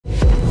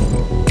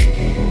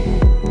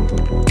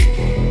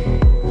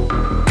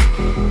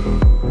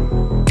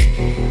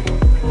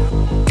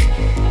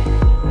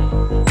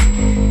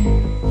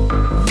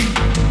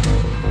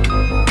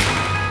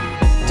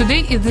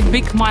the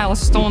big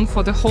milestone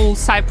for the whole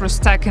Cyprus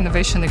Tech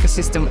innovation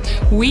ecosystem.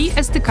 We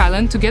as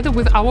TechIsland, together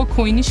with our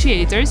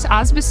co-initiators,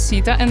 Asbis,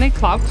 Sita and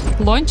A-Club,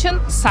 launching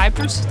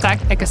Cyprus Tech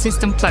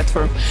Ecosystem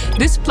platform.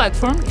 This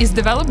platform is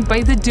developed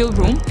by the Deal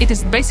Room. It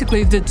is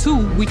basically the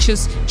tool which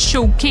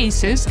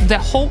showcases the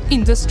whole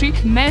industry,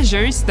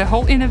 measures the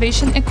whole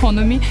innovation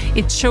economy,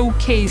 it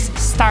showcases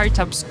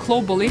startups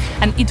globally,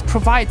 and it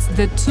provides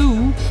the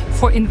tool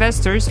for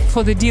investors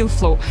for the deal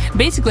flow.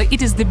 Basically,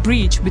 it is the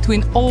bridge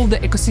between all the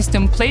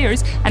ecosystem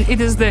players, and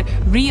it is the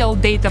real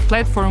data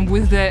platform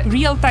with the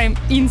real-time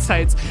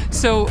insights.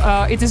 So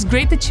it is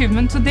great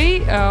achievement today.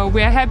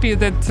 We are happy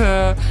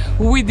that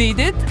we did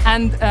it,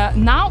 and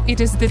now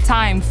it is the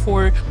time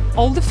for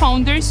all the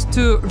founders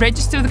to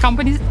register the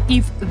companies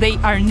if they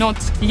are not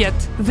yet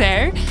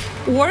there,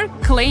 or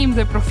claim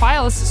the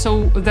profiles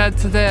so that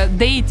the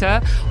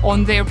data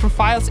on their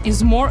profiles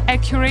is more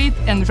accurate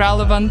and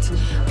relevant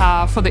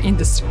for the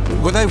industry.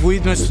 What I've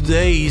witnessed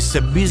today is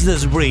a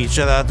business bridge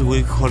that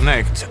will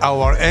connect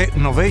our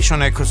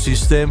innovation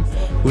ecosystem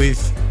with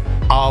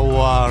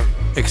our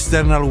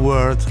external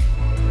world,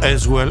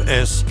 as well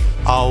as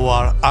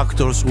our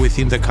actors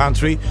within the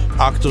country,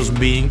 actors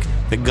being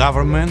the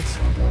government,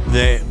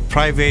 the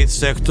private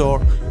sector,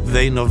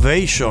 the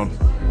innovation,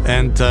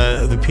 and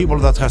the people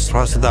that has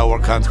trusted our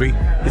country.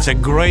 It's a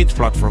great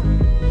platform.